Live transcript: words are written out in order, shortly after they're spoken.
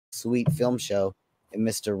sweet film show and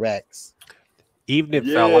Mr. Rex. Evening,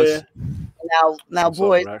 fellas. Now, What's up,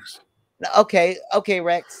 boys. Rex? Okay,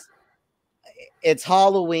 Rex. It's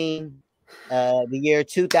Halloween, the year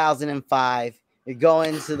 2005. You're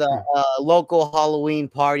going to the local Halloween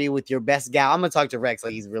party with your best gal. I'm gonna talk to Rex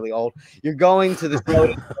like he's really old. You're going to the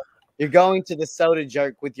soda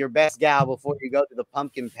jerk with your best gal before you go to the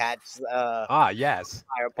pumpkin patch. Yes.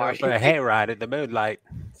 Fire Going party. for a hayride in the moonlight.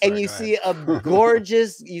 And Sorry, you go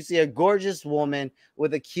see a gorgeous woman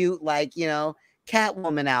with a cute, like,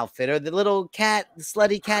 Catwoman outfit or the little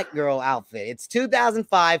slutty cat girl outfit. It's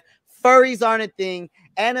 2005. Furries aren't a thing.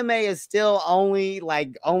 Anime is still only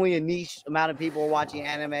a niche amount of people are watching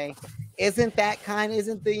anime. Isn't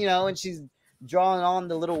and she's drawing on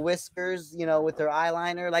the little whiskers, with her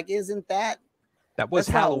eyeliner. Like, isn't that? That was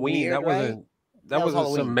That's not Halloween. weird, That wasn't. right? That was wasn't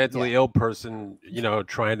Halloween, some mentally yeah. ill person,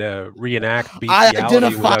 trying to reenact I bestiality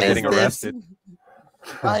identify without as getting this. arrested.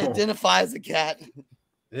 I identify as a cat.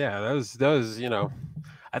 Yeah, that was.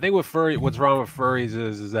 I think what's wrong with furries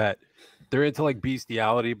is that they're into like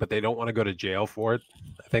bestiality, but they don't want to go to jail for it.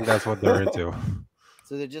 I think that's what they're into.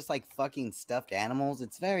 So they're just like fucking stuffed animals.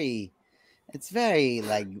 It's very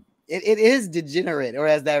like it is degenerate, or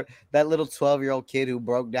as that little 12-year-old kid who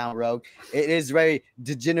broke down Rogue, it is very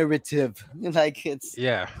degenerative. Like it's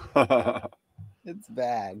it's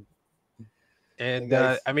bad. And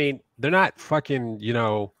I mean, they're not fucking,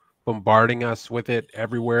 bombarding us with it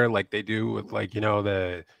everywhere like they do with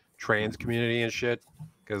the trans community and shit.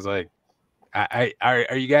 Because are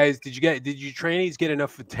you guys? Did you trainees get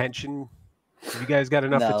enough attention? Have you guys got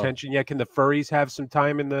enough attention yet? Can the furries have some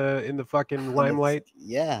time in the fucking limelight?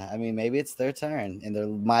 Yeah, I mean, maybe it's their turn, and they're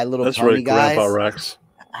My Little That's Pony right, guys. Grandpa Rex.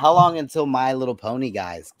 How long until My Little Pony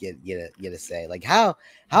guys get a say? Like how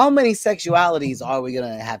many sexualities are we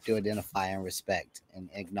gonna have to identify and respect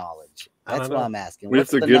and acknowledge? That's what I'm asking. We have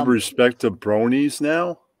to give respect to bronies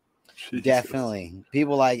now. Jesus. Definitely,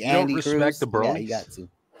 people like You Andy don't respect Cruz. the bronies? Yeah,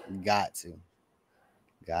 you got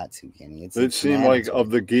to, Kenny. They seem like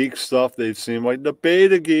of the geek stuff. They seem like the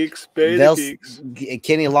beta geeks.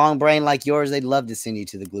 Kenny, long brain like yours, they'd love to send you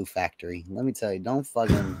to the glue factory. Let me tell you, don't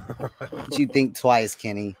fucking you think twice,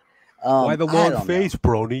 Kenny. Why the long face,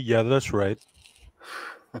 brony? Yeah, that's right.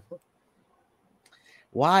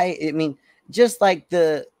 Why? I mean, just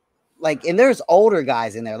and there's older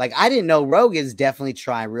guys in there. Like, I didn't know Rogue is definitely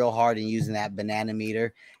trying real hard and using that banana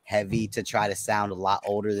meter heavy to try to sound a lot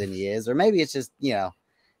older than he is, or maybe it's just yeah,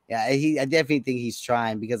 I definitely think he's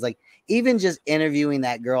trying, because even just interviewing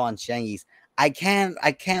that girl on Shangy's, I can't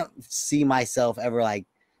see myself ever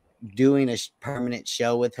doing a permanent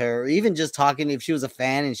show with her, or even just talking. If she was a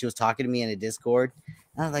fan and she was talking to me in a Discord,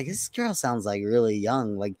 I was like, this girl sounds like really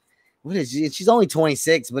young. Like, what is she? She's only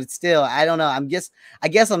 26, but it's still, I don't know. I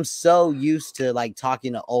guess I'm so used to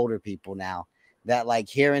talking to older people now that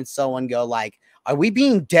hearing someone go are we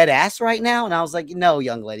being dead ass right now? And I was like, no,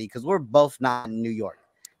 young lady, because we're both not in New York.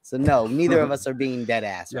 So no, neither of us are being dead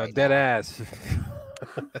ass. Yeah, dead ass.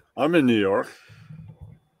 I'm in New York.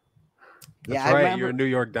 That's right. Remember... You're a New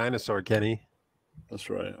York dinosaur, Kenny. That's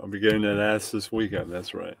right. I'll be getting that ass this weekend.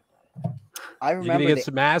 That's right. I remember. You gonna get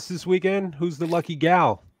some ass this weekend? Who's the lucky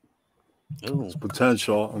gal? It's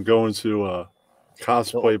potential. I'm going to a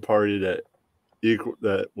cosplay party that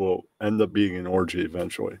will end up being an orgy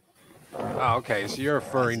eventually. Oh, okay. So you're a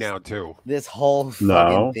furry now too. This whole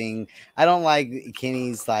fucking thing. I don't like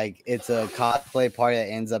Kenny's it's a cosplay party that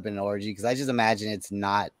ends up in an orgy, because I just imagine it's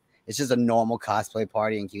just a normal cosplay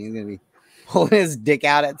party and Kenny's gonna be pulling his dick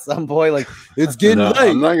out at some point. It's getting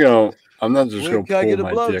late. I'm not just gonna pull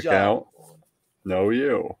my dick out. No,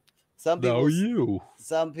 you.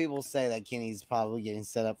 Some people say that Kenny's probably getting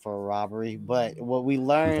set up for a robbery, but what we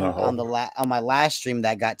learned on my last stream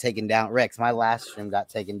that got taken down, Rex, my last stream got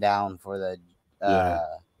taken down for the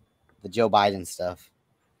Joe Biden stuff.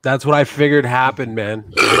 That's what I figured happened,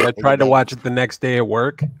 man. I tried to watch it the next day at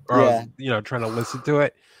work, or I was, trying to listen to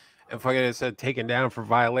it, and fucking it said taken down for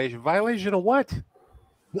violation. Violation of what?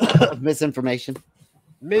 Misinformation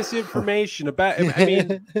about. I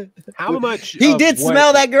mean, how much he did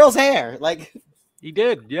smell that girl's hair? He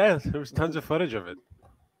did. Yeah, there was tons of footage of it.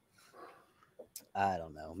 I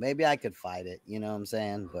don't know. Maybe I could fight it. You know what I'm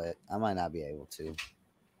saying? But I might not be able to.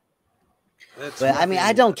 But I mean,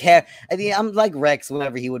 I don't care. I mean, I'm like Rex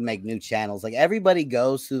whenever he would make new channels. Everybody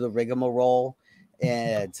goes through the rigmarole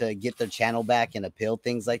to get their channel back and appeal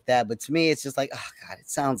things like that. But to me, it's just oh God, it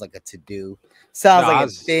sounds like a to-do. Sounds like a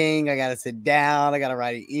thing. I gotta sit down. I gotta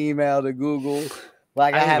write an email to Google.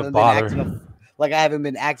 I haven't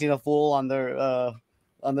been acting a fool on their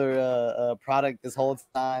product this whole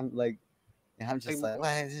time. And I'm just like,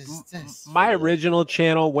 what is this? My original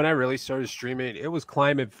channel, when I really started streaming, it was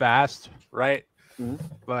climbing fast, right?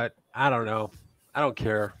 But I don't know. I don't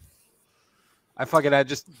care. I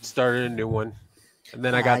just started a new one, and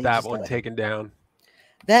then I got that one taken down.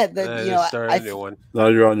 That you know, started a new one. Now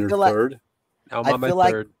you're on your third. I'm on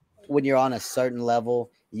my third. When you're on a certain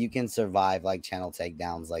level, you can survive like channel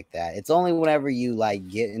takedowns like that. It's only whenever you like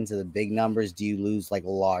get into the big numbers do you lose like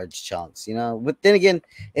large chunks, you know. But then again,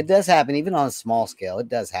 it does happen even on a small scale. It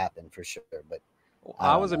does happen for sure. But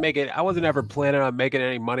I wasn't ever planning on making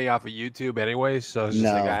any money off of YouTube anyway. So it's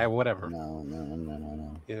just like, whatever.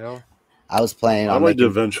 No. You know, I was planning on to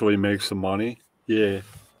eventually make some money. Yeah.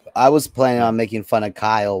 I was planning on making fun of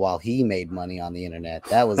Kyle while he made money on the internet.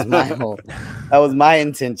 That was my that was my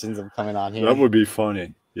intentions of coming on here. That would be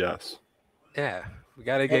funny. Yes. Yeah, we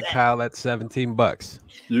got to get Kyle that $17.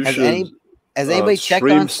 You has should. Has anybody checked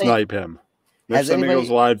stream on snipe him? Next time he goes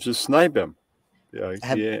live, just snipe him. Yeah.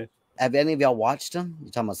 Have any of y'all watched him?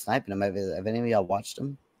 You're talking about sniping him. Have any of y'all watched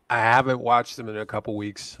him? I haven't watched them in a couple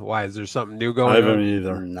weeks. Why? Is there something new going on? I haven't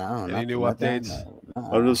either. No. Any new updates? No.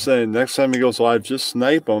 I'm just saying, next time he goes live, just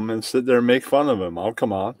snipe him and sit there and make fun of him. I'll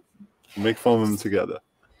come on. Make fun of him together.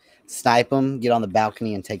 Snipe him, get on the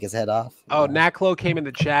balcony and take his head off. Oh, Naklo came in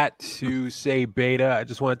the chat to say beta. I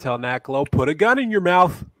just want to tell Naklo, put a gun in your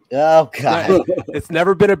mouth. Oh, God. It's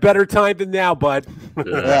never been a better time than now, bud.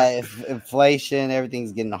 Yeah, inflation,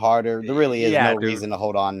 everything's getting harder. There really is no reason to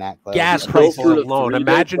hold on that close. Gas prices alone.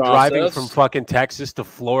 Imagine driving from fucking Texas to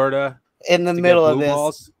Florida in the middle of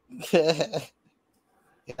this.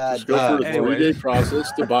 Just go through the 3-day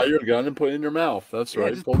process to buy your gun and put it in your mouth. That's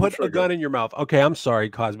right. Just put a gun in your mouth. Okay, I'm sorry,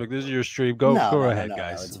 Cosmic. This is your stream. Go ahead,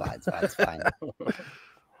 guys. No, it's fine.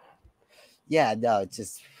 Yeah, no, it's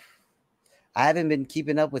just I haven't been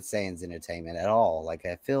keeping up with Saiyans Entertainment at all. Like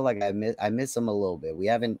I feel like I miss them a little bit. We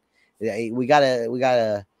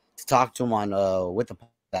gotta talk to him on with the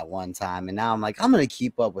that one time, and now I'm like I'm gonna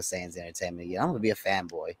keep up with Saiyans Entertainment again. I'm gonna be a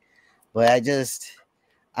fanboy, but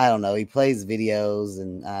I don't know. He plays videos,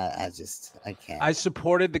 and I can't. I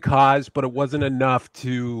supported the cause, but it wasn't enough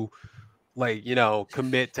to, like, you know,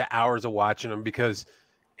 commit to hours of watching him because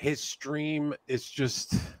his stream is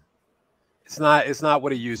just. It's not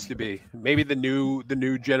what it used to be. Maybe the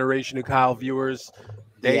new generation of Kyle viewers,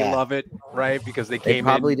 they love it, right? Because they came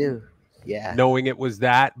probably in do. Yeah. Knowing it was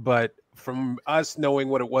that, but from us knowing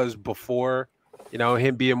what it was before, you know,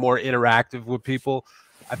 him being more interactive with people,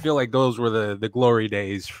 I feel like those were the glory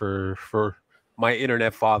days for my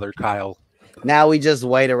internet father, Kyle. Now we just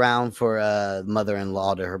wait around for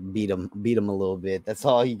mother-in-law to beat him a little bit. That's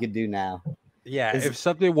all you could do now. Yeah, if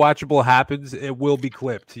something watchable happens, it will be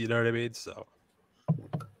clipped. You know what I mean? So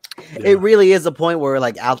it really is a point where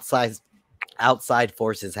like outside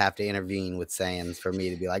forces have to intervene with Saiyans for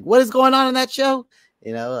me to be like, what is going on in that show?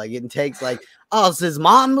 You know, like it takes like, oh, so his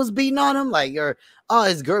mom was beating on him, like, or oh,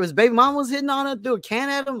 his baby mom was hitting on him, threw a can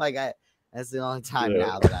at him. Like that's the only time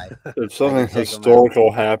now that if something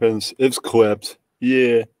historical happens, it's clipped.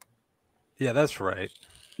 Yeah, that's right.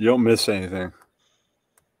 You don't miss anything.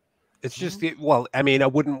 It's just, well, I mean, I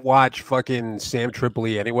wouldn't watch fucking Sam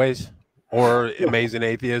Tripoli anyways, or Amazing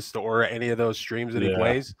Atheist, or any of those streams that he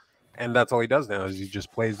plays. And that's all he does now is he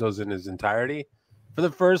just plays those in his entirety. For the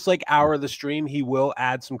first like hour of the stream, he will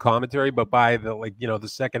add some commentary, but by the the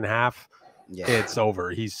second half, it's over.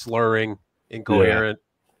 He's slurring, incoherent,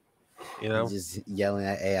 you know, just yelling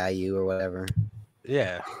at AIU or whatever.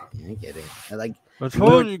 Yeah, I get it. Like I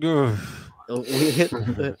told you, go.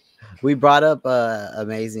 We brought up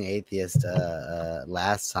Amazing Atheist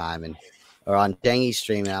last time or on Dangy's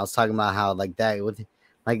stream, and I was talking about how like that with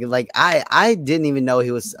I didn't even know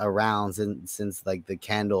he was around since like the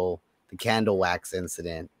candle wax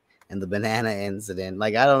incident and the banana incident.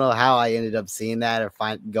 Like I don't know how I ended up seeing that or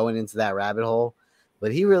going into that rabbit hole,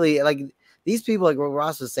 but he really like these people, like what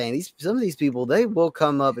Ross was saying, some of these people, they will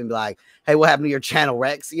come up and be like, hey, what happened to your channel,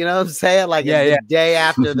 Rex? You know what I'm saying? Like the day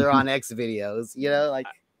after they're on X videos, you know, like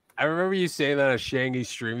I remember you saying that on Shangy's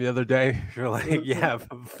stream the other day. You're like, yeah,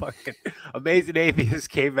 fucking Amazing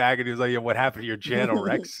Atheist came back and he was like, yeah, what happened to your channel,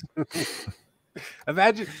 Rex?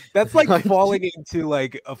 Imagine that's like falling into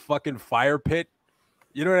like a fucking fire pit.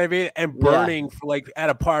 You know what I mean? And burning for like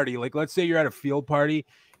at a party. Like, let's say you're at a field party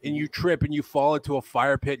and you trip and you fall into a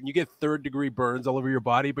fire pit and you get 3rd-degree burns all over your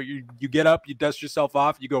body, but you get up, you dust yourself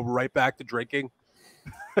off, you go right back to drinking.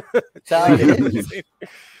 That's how it is.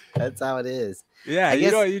 That's how it is. Yeah,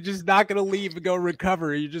 you know, you're just not going to leave and go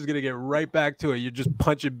recover. You're just going to get right back to it. You're just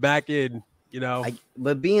punching back in, you know.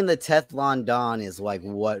 But being the Teflon Don is like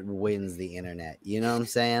what wins the internet. You know what I'm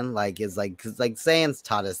saying? Like, it's like, because like Saiyans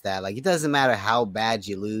taught us that. Like, it doesn't matter how bad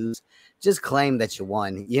you lose, just claim that you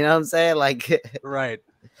won. You know what I'm saying? Like, right.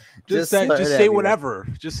 just Say whatever.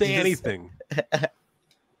 Just say anything.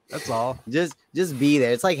 That's all. Just be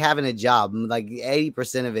there. It's like having a job. Like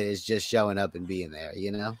 80% of it is just showing up and being there,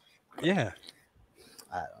 you know? Yeah.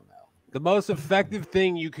 I don't know. The most effective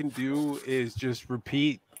thing you can do is just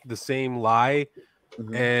repeat the same lie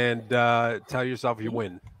and tell yourself you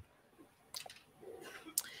win.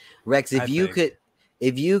 Rex, if you could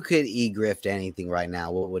e-grift anything right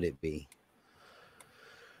now, what would it be?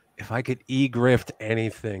 If I could e-grift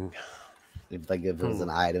anything. If it was an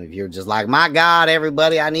item, if you're just like, my God,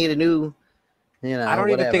 everybody, I need a new, you know, I don't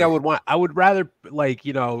even think I would want. I would rather like,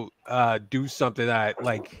 you know, do something that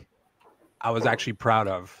like I was actually proud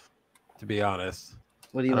of, to be honest.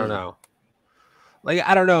 What do you mean? I don't know. Like,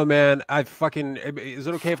 I don't know, man. Is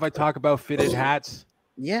it okay if I talk about fitted hats?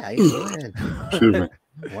 Yeah, go ahead. Turn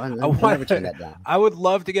that down. I would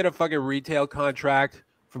love to get a fucking retail contract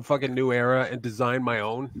from fucking New Era and design my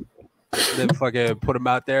own. Then fucking put them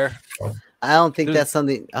out there. I don't think that's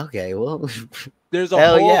something. Okay, well, there's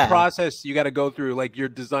a whole process you got to go through. Like your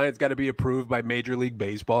design's got to be approved by Major League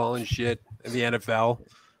Baseball and shit and the NFL.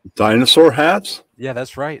 Dinosaur hats? Yeah,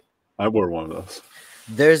 that's right. I wore one of those.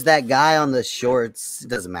 There's that guy on the shorts. It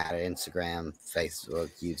doesn't matter. Instagram, Facebook,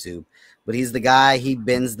 YouTube. But he's the guy. He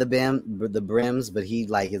bends the brims, but he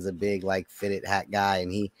like is a big like fitted hat guy,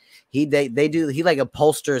 and he like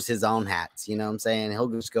upholsters his own hats. You know what I'm saying? He'll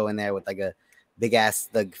just go in there with like a big ass,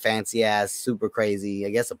 the fancy ass, super crazy, I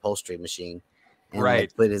guess, upholstery machine, and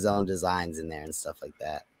like, put his own designs in there and stuff like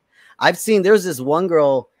that. I've seen there's this one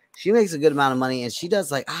girl. She makes a good amount of money, and she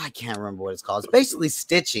does like I can't remember what it's called. It's basically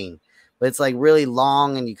stitching, but it's like really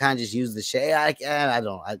long, and you kind of just use the shade. I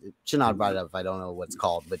should not have brought it up if I don't know what it's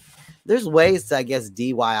called, but there's ways to, I guess,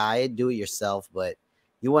 DIY it, do it yourself, but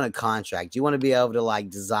you want a contract. You want to be able to like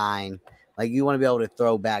design, like you want to be able to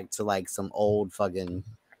throw back to like some old fucking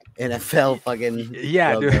NFL fucking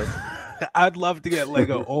dude. I'd love to get like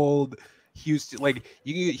an old Houston, like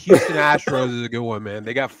you can get Houston Astros is a good one, man.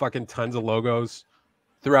 They got fucking tons of logos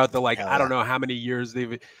throughout the I don't know how many years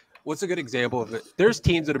they've. What's a good example of it? There's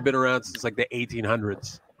teams that have been around since like the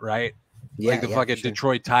 1800s, right? Yeah, like the fucking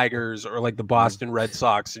Detroit Tigers or like the Boston Red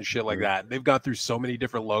Sox and shit like that. They've gone through so many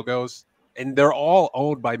different logos, and they're all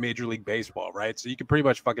owned by Major League Baseball, right? So you can pretty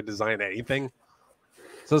much fucking design anything.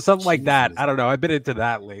 So something like that. I don't know. I've been into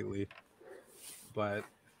that lately, but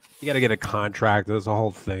you got to get a contract. There's a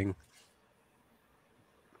whole thing.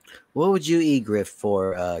 What would you e-grift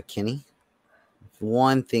for, Kenny?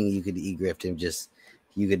 One thing you could e-grift and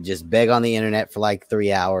you could just beg on the internet for like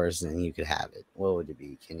 3 hours and you could have it. What would it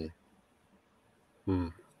be, Kenny?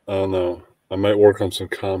 I don't know. I might work on some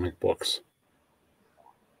comic books.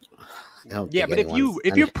 Yeah, but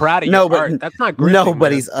if you're proud of your art, that's not grifting.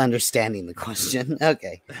 Nobody's understanding the question.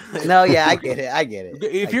 Okay. No, yeah, I get it.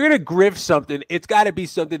 If you're gonna grift something, it's got to be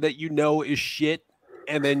something that you know is shit,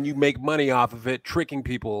 and then you make money off of it, tricking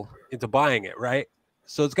people into buying it, right?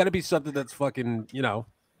 So it's got to be something that's fucking, you know,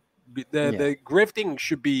 the grifting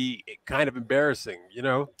should be kind of embarrassing, you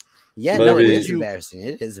know? Yeah, maybe, no, it is embarrassing.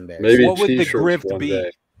 It is embarrassing. Maybe what would the grift be?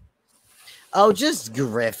 Day. Oh, just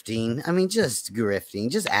grifting. I mean, just grifting,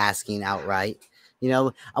 just asking outright. You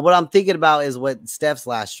know, what I'm thinking about is what Steph's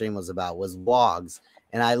last stream was about, was Wogs.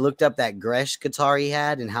 And I looked up that Gresh guitar he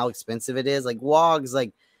had and how expensive it is. Like Wogs,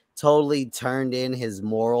 like totally turned in his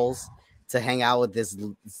morals to hang out with this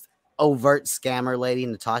overt scammer lady,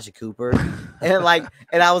 Natasha Cooper. And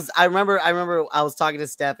I remember I was talking to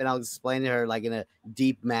Steph and I was explaining to her like in a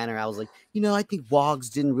deep manner. I was like, you know, I think Wogs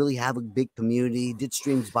didn't really have a big community. He did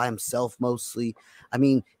streams by himself mostly. I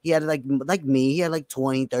mean, he had like me, he had like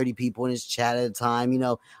 20, 30 people in his chat at a time. You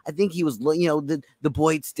know, I think he was, you know, the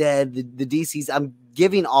Boyd's dead, the DC's. I'm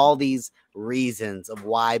giving all these reasons of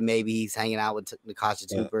why maybe he's hanging out with Natasha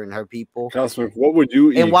Cooper and her people. Cosmic, what would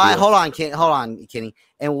you eat? And why? Hold on, Kenny.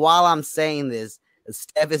 And while I'm saying this,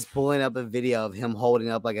 Steph is pulling up a video of him holding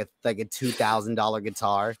up like a $2,000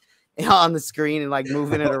 guitar on the screen and like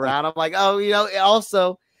moving it around. I'm like, oh, you know,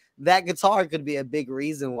 also that guitar could be a big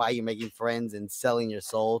reason why you're making friends and selling your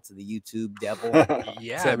soul to the YouTube devil.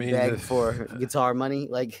 Yeah, I mean, beg for guitar money.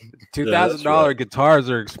 Like $2,000 guitars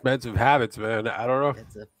are expensive habits, man. I don't know.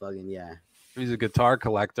 That's a fucking He's a guitar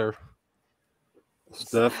collector.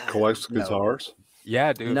 Steph collects guitars.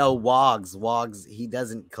 Yeah, dude. No, Wogs. He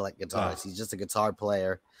doesn't collect guitars. He's just a guitar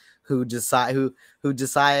player who decided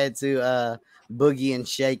to boogie and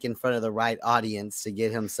shake in front of the right audience to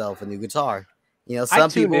get himself a new guitar. You know,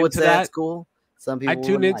 some people would say that's cool. Some people I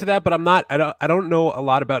tune into that, but I'm not. I don't know a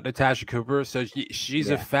lot about Natasha Cooper. So she's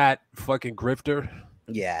a fat fucking grifter.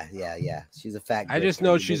 Yeah, yeah, yeah. She's a fat. I just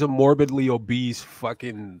know she's a morbidly obese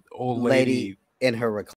fucking old lady in her